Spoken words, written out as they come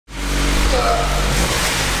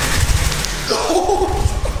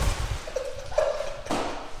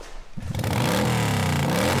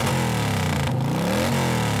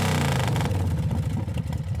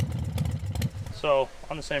So,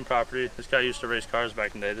 on the same property, this guy used to race cars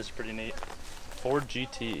back in the day. This is pretty neat. Ford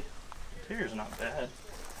GT. Interior's not bad.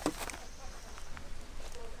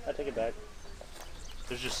 I take it back.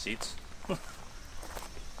 There's just seats.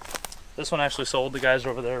 This one actually sold. The guys are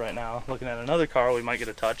over there right now looking at another car we might get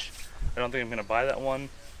a touch. I don't think I'm going to buy that one,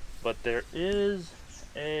 but there is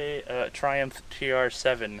a Triumph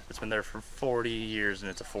TR7 that's been there for 40 years and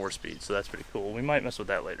it's a 4-speed, so that's pretty cool. We might mess with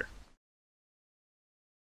that later.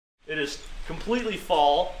 It is completely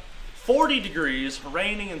fall, 40 degrees,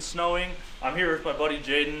 raining and snowing. I'm here with my buddy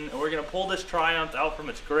Jaden, and we're gonna pull this Triumph out from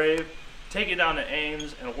its grave, take it down to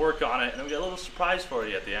Ames, and work on it, and we got a little surprise for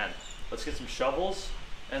you at the end. Let's get some shovels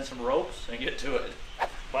and some ropes and get to it.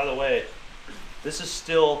 By the way, this is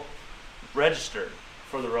still registered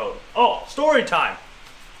for the road. Oh, story time!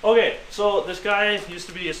 Okay, so this guy used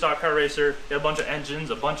to be a stock car racer. He had a bunch of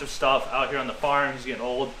engines, a bunch of stuff out here on the farm. He's getting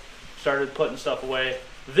old, started putting stuff away.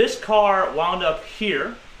 This car wound up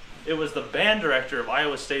here. It was the band director of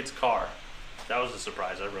Iowa State's car. That was a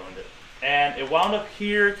surprise, I ruined it. And it wound up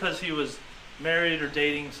here because he was married or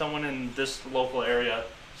dating someone in this local area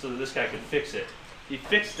so that this guy could fix it. He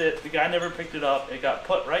fixed it, the guy never picked it up, it got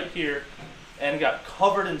put right here and got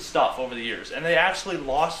covered in stuff over the years. And they actually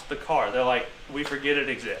lost the car. They're like, we forget it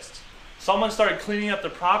exists. Someone started cleaning up the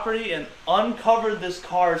property and uncovered this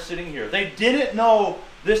car sitting here. They didn't know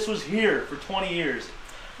this was here for 20 years.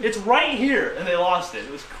 It's right here, and they lost it.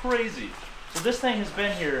 It was crazy. So this thing has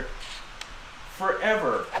been here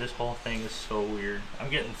forever. This whole thing is so weird. I'm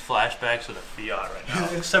getting flashbacks of the Fiat right now,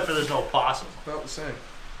 except for there's no possum. About the same.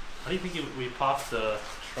 How do you think we popped the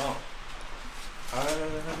trunk?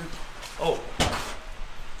 Oh.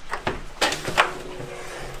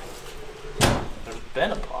 There's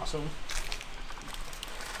been a possum.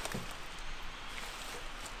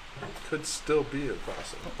 Could still be a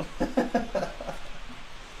possum.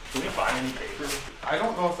 Can we find any paper? I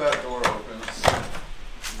don't know if that door opens.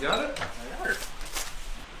 You got it? I got it.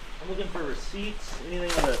 I'm looking for receipts,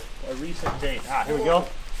 anything with a recent date. Ah, here we go.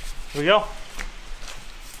 Here we go.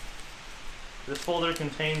 This folder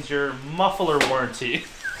contains your muffler warranty.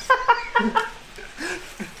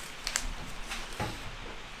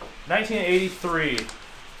 1983. What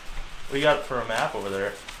do you got for a map over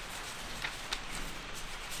there?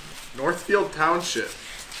 Northfield Township.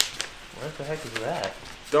 What the heck is that?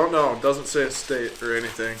 Don't know. Doesn't say a state or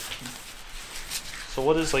anything. So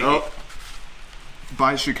what is like? Oh.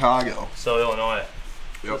 By Chicago. So Illinois.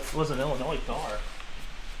 Yep. It was an Illinois car.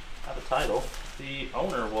 Had a title. The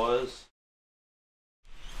owner was,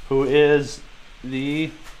 who is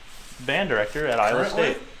the band director at Iowa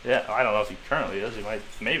State. Yeah, I don't know if he currently is. He might,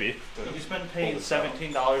 maybe. He's been paid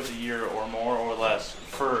 $17 a year or more or less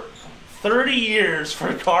for 30 years for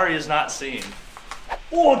a car he has not seen.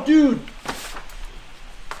 Oh, dude!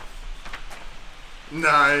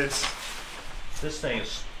 Nice. This thing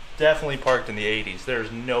is definitely parked in the 80s. There's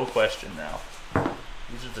no question now.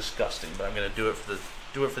 These are disgusting, but I'm gonna do it for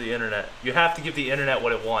the internet. You have to give the internet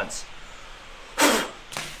what it wants.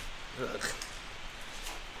 Ugh.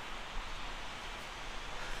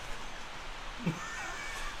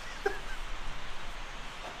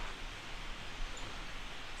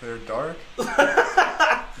 They're dark.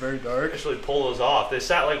 Very dark. Actually pull those off. They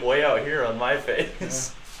sat like way out here on my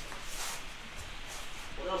face.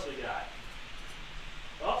 Yeah. What else we got?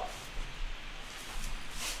 Oh.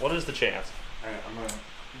 What is the chance? I'm gonna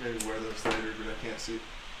maybe wear this later, but I can't see.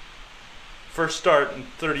 First start in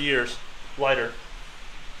 30 years. Lighter.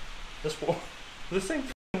 This thing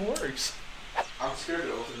works. I'm scared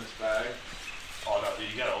to open this bag. Oh no,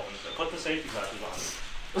 dude, you gotta open this. Put the safety glasses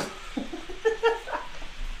on.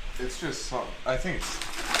 It's just some. I think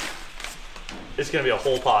it's gonna be a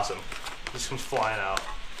whole possum. This comes flying out.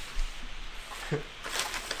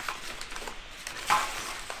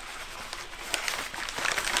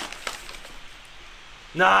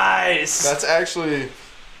 Nice. That's actually.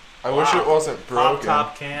 I wish it wasn't broken.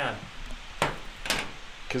 Top can.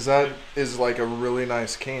 Cause that is like a really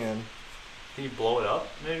nice can. Can you blow it up,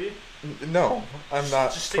 maybe? No, I'm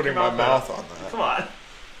not Just putting my mouth on that. Come on.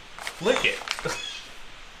 Lick it.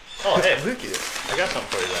 Oh, hey. Lick it. I got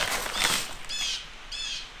something for you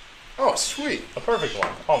Oh, sweet. then. A perfect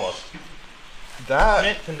one. Almost. That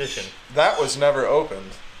Mint condition. That was never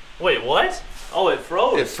opened. Wait, what? Oh, it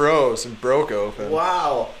froze. It froze and broke open.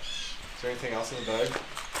 Wow. Is there anything else in the bag?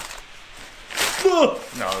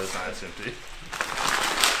 No, there's not. It's empty.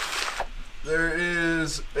 There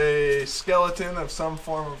is a skeleton of some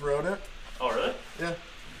form of rodent. Oh, really? Yeah.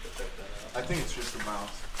 I think it's just a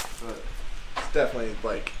mouse, but it's definitely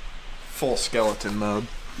like full skeleton mode.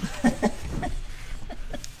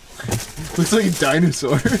 Looks like a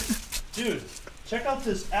dinosaur. Dude, check out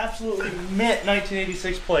this absolutely mint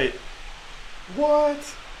 1986 plate. What?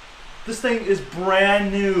 This thing is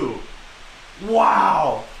brand new.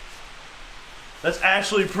 Wow. That's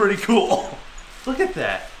actually pretty cool. Look at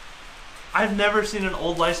that. I've never seen an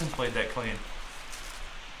old license plate that clean.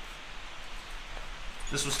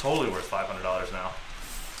 This was totally worth $500 now.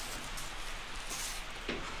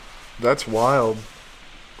 That's wild.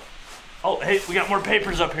 Oh, hey, we got more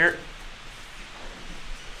papers up here.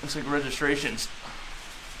 Looks like registrations.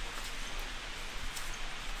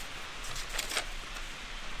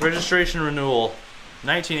 Registration renewal,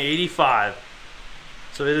 1985.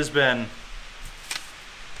 So it has been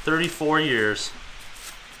 34 years.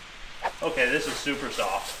 Okay, this is super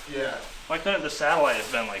soft. Yeah. Why couldn't the satellite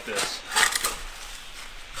have been like this?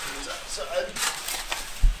 It's outside.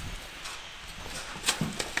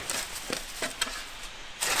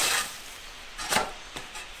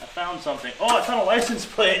 I found something. Oh, I found a license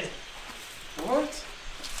plate. What?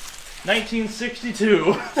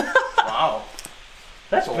 1962. Wow.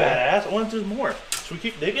 That's Cool. badass. I wonder if there's more. Should we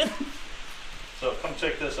keep digging? So come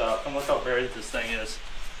check this out. Come look how buried this thing is.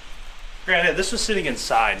 Granted, this was sitting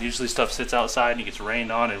inside. Usually stuff sits outside and it gets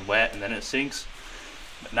rained on and wet and then it sinks.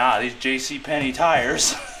 But nah, these JCPenney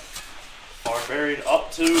tires are buried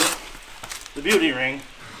up to the beauty ring.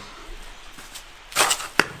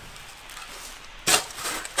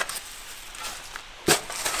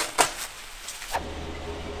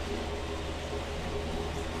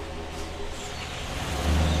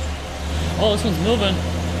 Oh, this one's moving.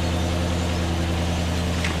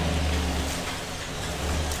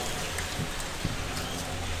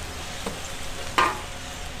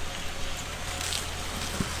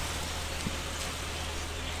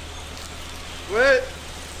 What?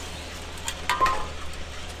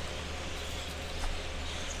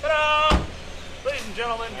 Ta-da! Ladies and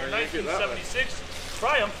gentlemen, your Alright, you get that 1976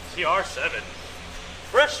 Triumph TR7.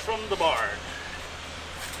 Fresh from the barn.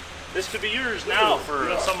 This could be yours now for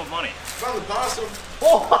a sum of money. Found the possum.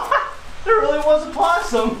 Oh, there really was a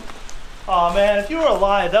possum. Oh man, if you were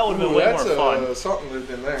alive, that would have been way more fun. Something lived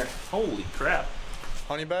in there. Holy crap.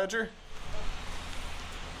 Honey badger?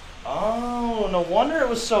 Oh, no wonder it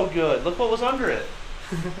was so good. Look what was under it.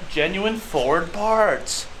 Genuine Ford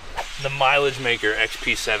parts. The Mileage Maker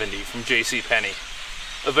XP70 from JCPenney.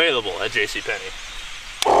 Available at JCPenney.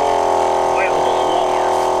 Available at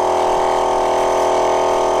Walmart.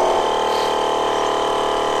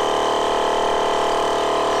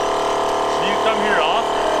 Do you come here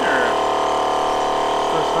often, or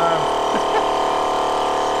first time?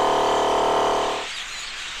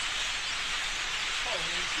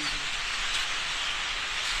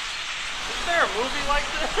 Is there a movie like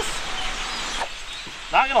this?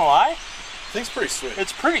 Not gonna lie, Thing's pretty sweet.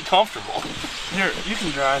 it's pretty comfortable. Here, you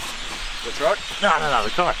can drive. The truck? No, the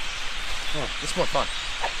car. Oh, it's more fun.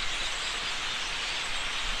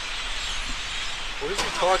 What is he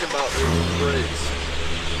talking about with brakes?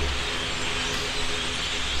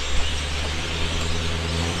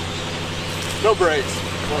 No brakes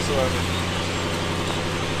whatsoever.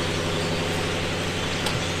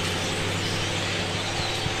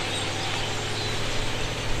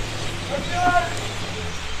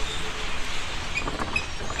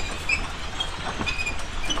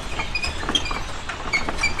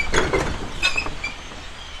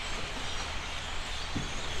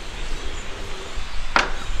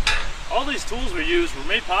 All these tools we use were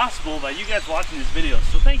made possible by you guys watching these videos,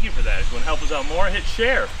 so thank you for that. If you want to help us out more, hit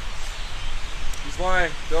share. He's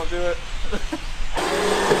lying. Don't do it.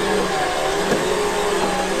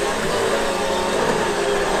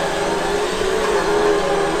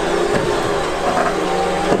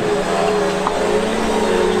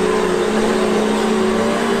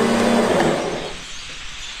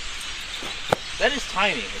 That is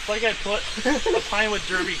tiny. It's like I put a Pinewood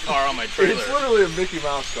Derby car on my trailer. It's literally a Mickey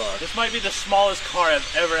Mouse car. This might be the smallest car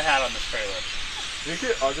I've ever had on this trailer. Did it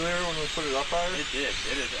get uglier when we put it up higher? It did.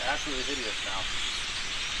 It is absolutely hideous now.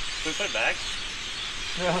 Can we put it back?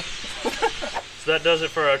 Yeah. So that does it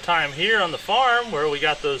for our time here on the farm, where we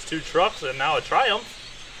got those two trucks and now a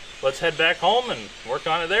Triumph. Let's head back home and work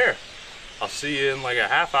on it there. I'll see you in like a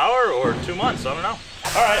half hour or 2 months, I don't know.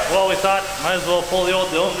 All right, well, we thought might as well pull the old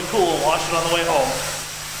Dylan McCool and wash it on the way home.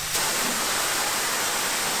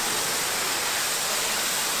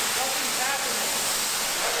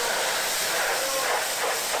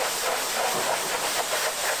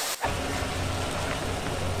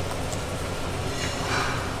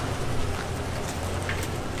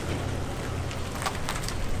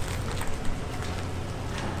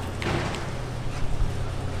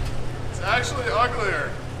 actually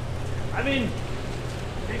uglier. I mean,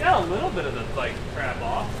 you got a little bit of the like crap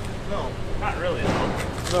off. No. Not really though.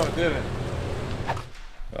 No, it didn't.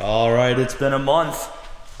 All right, it's been a month,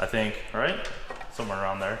 I think, right? Somewhere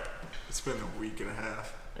around there. It's been a week and a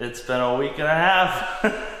half. It's been a week and a half.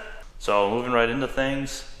 So moving right into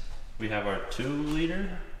things, we have our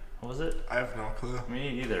 2-liter. What was it? I have no clue.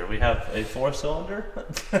 Me either. We have a 4-cylinder.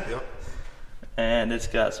 Yep. And it's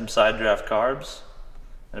got some side draft carbs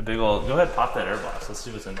and a big old. Go ahead, pop that air box. Let's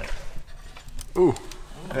see what's in there. Ooh. Oh,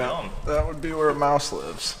 Yeah. yum. That would be where a mouse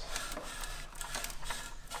lives.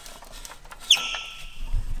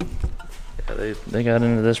 Yeah, they got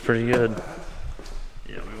into this pretty good.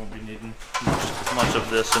 Yeah, we won't be needing much of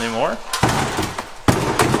this anymore.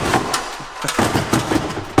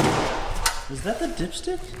 Is that the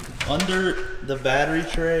dipstick? Under the battery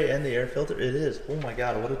tray and the air filter? It is. Oh my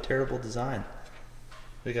god, what a terrible design.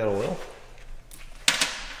 They got oil?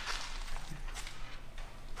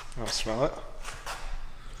 I'll smell it.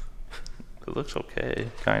 It looks okay,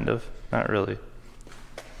 kind of. Not really.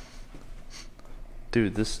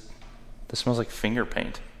 Dude, this smells like finger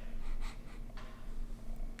paint.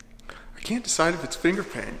 I can't decide if it's finger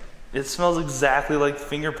paint. It smells exactly like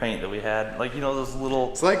finger paint that we had. Like, you know, those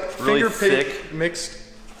little. It's like really finger paint thick.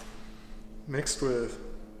 mixed with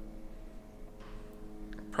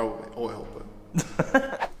probably oil, but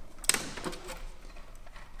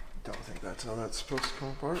don't think that's how that's supposed to come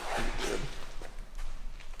apart. Pretty good.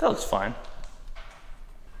 That looks fine.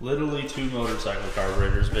 Literally 2 motorcycle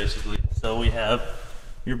carburetors, basically. So we have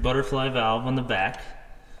your butterfly valve on the back,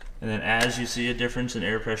 and then as you see a difference in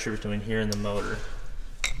air pressure between here and the motor,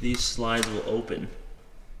 these slides will open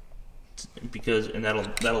and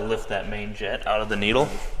that'll lift that main jet out of the needle.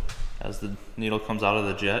 As the needle comes out of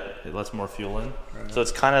the jet, it lets more fuel in. Right. So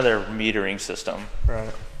it's kind of their metering system. Right.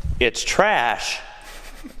 It's trash,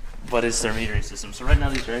 but it's their metering system. So right now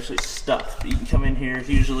these are actually stuck. You can come in here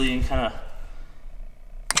usually and kind of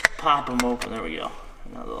pop them open. There we go.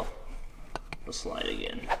 Now they'll slide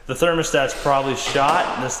again. The thermostat's probably shot,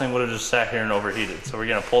 and this thing would have just sat here and overheated. So we're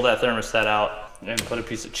gonna pull that thermostat out and put a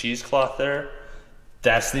piece of cheesecloth there.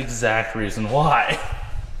 That's the exact reason why.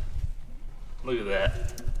 Look at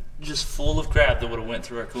that. Just full of crap that would have went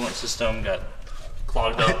through our coolant system, got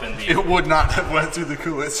clogged up in the... It would not have went through the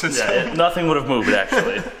coolant system. Yeah, nothing would have moved,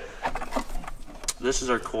 actually. This is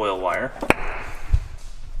our coil wire.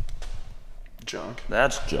 Junk.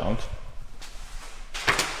 That's junk.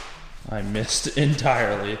 I missed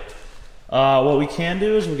entirely. What we can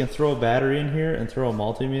do is we can throw a battery in here and throw a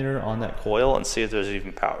multimeter on that coil and see if there's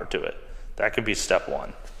even power to it. That could be step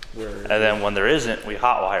 1. And then when there isn't, we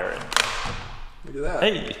hot wire it. Look at that.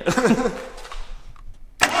 Hey!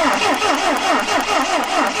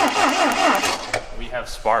 We have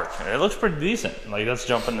spark, and it looks pretty decent. Like, that's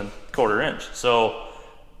jumping a 1/4 inch. So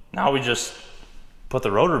now we just put the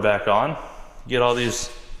rotor back on, get all these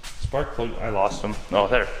spark plug. I lost them. Oh,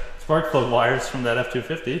 there. Spark plug wires from that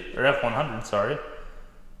F250 or F100, sorry,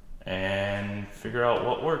 and figure out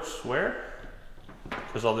what works where,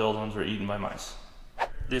 because all the old ones were eaten by mice.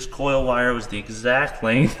 This coil wire was the exact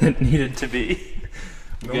length it needed to be.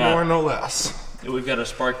 No more, no less. We've got a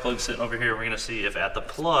spark plug sitting over here. We're gonna see if at the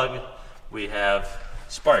plug we have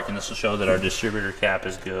spark, and this will show that our distributor cap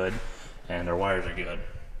is good and our wires are good.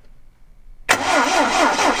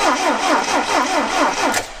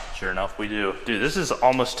 Sure enough, we do. Dude, this is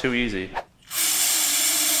almost too easy.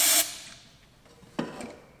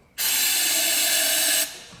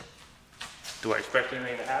 Do I expect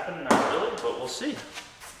anything to happen? Not really, but we'll see.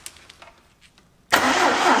 Are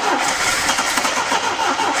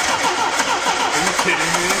you kidding me?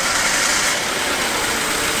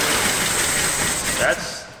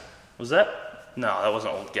 Was that? No, that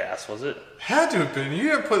wasn't old gas, was it? Had to have been. You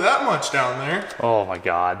didn't put that much down there. Oh my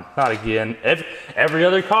God, not again. Every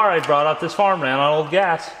other car I brought off this farm ran on old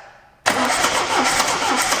gas.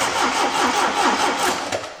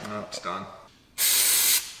 No, it's done.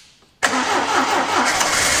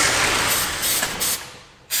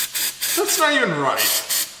 That's not even right.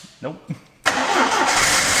 Nope.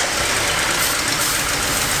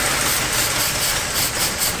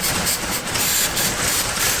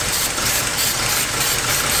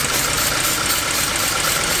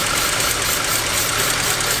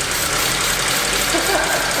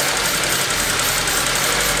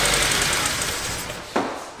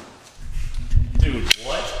 Dude,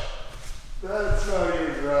 what? That's not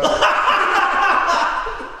even right.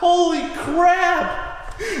 Holy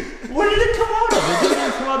crap! Where did it come out of? It didn't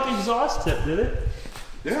even come out the exhaust tip, did it?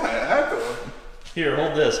 Yeah, it had to. Here,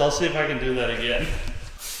 hold this. I'll see if I can do that again.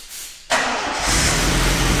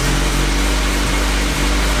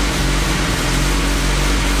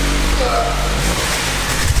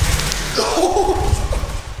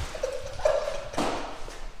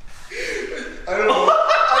 I don't know.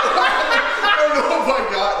 I don't know if I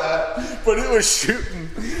got that, but it was shooting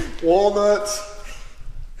walnuts.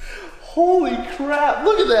 Holy crap,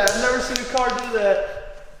 look at that. I've never seen a car do that.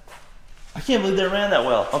 I can't believe they ran that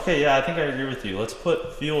well. Okay, yeah, I think I agree with you. Let's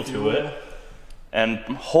put fuel to it and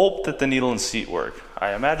hope that the needle and seat work.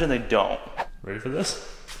 I imagine they don't. Ready for this?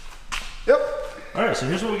 Yep. All right, so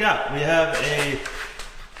here's what we got. We have a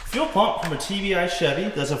fuel pump from a TBI Chevy.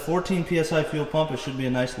 That's a 14 PSI fuel pump. It should be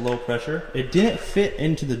a nice low pressure. It didn't fit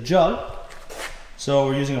into the jug, so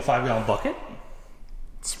we're using a 5-gallon bucket.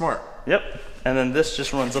 Smart. Yep. And then this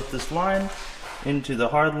just runs up this line into the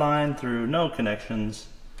hard line through no connections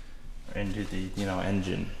into the, you know,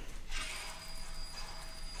 engine.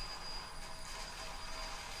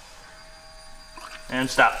 And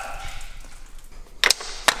stop.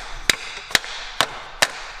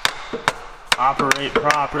 Operate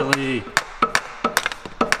properly.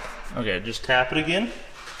 Okay, just tap it again.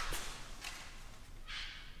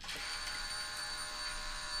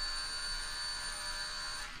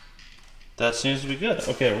 That seems to be good.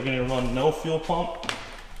 Okay, we're gonna run no fuel pump.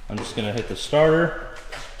 I'm just gonna hit the starter.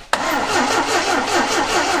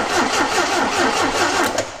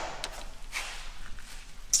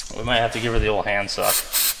 We might have to give her the old hand suck.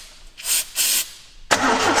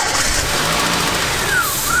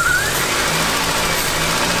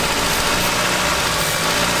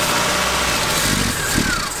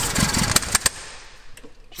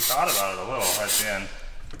 She thought about it a little at the end.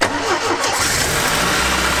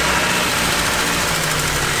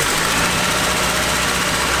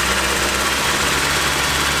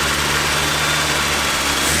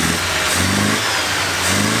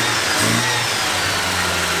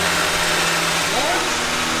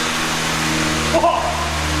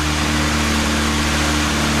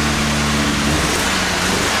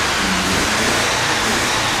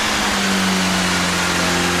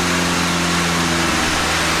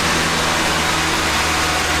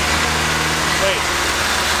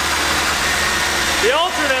 The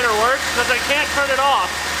alternator works because I can't turn it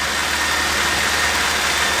off.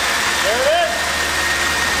 There it is.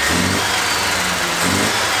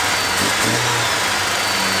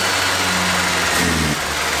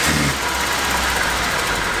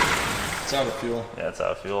 It's out of fuel. Yeah, it's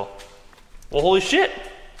out of fuel. Well, holy shit.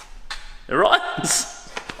 It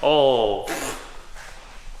runs. Oh.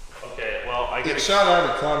 Okay, well, I get It shot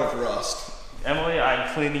out a ton of rust. Emily,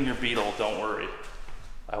 I'm cleaning your Beetle. Don't worry.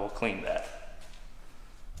 I will clean that.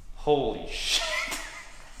 Holy shit.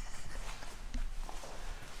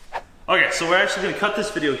 Okay, so we're actually going to cut this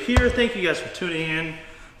video here. Thank you guys for tuning in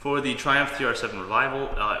for the Triumph TR7 revival.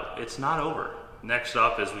 It's not over. Next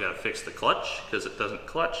up is we got to fix the clutch because it doesn't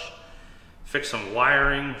clutch. Fix some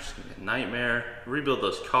wiring, which is going to be a nightmare. Rebuild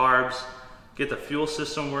those carbs. Get the fuel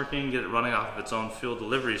system working. Get it running off of its own fuel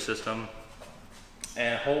delivery system.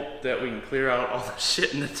 And hope that we can clear out all the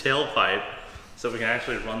shit in the tailpipe so we can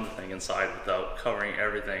actually run the thing inside without covering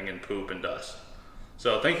everything in poop and dust.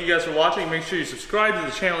 So thank you guys for watching. Make sure you subscribe to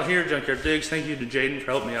the channel here, Junkyard Digs. Thank you to Jaden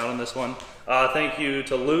for helping me out on this one. Thank you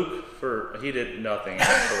to Luke for, he did nothing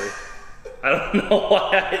actually. I don't know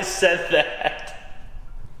why I said that.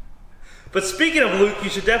 But speaking of Luke, you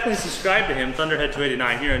should definitely subscribe to him,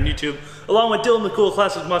 Thunderhead289 here on YouTube, along with Dylan McCool,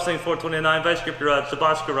 Classic Mustang 429, Vice Grip Garage,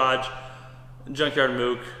 Deboss Garage, Junkyard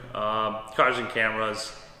Mook, Cars and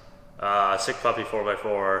Cameras, Sick Puppy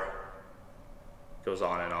 4x4, goes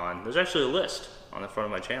on and on. There's actually a list on the front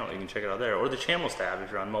of my channel. You can check it out there, or the channels tab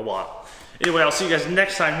if you're on mobile. Anyway, I'll see you guys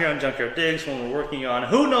next time here on Junkyard Digs when we're working on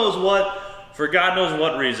who knows what, for God knows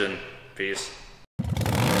what reason. Peace.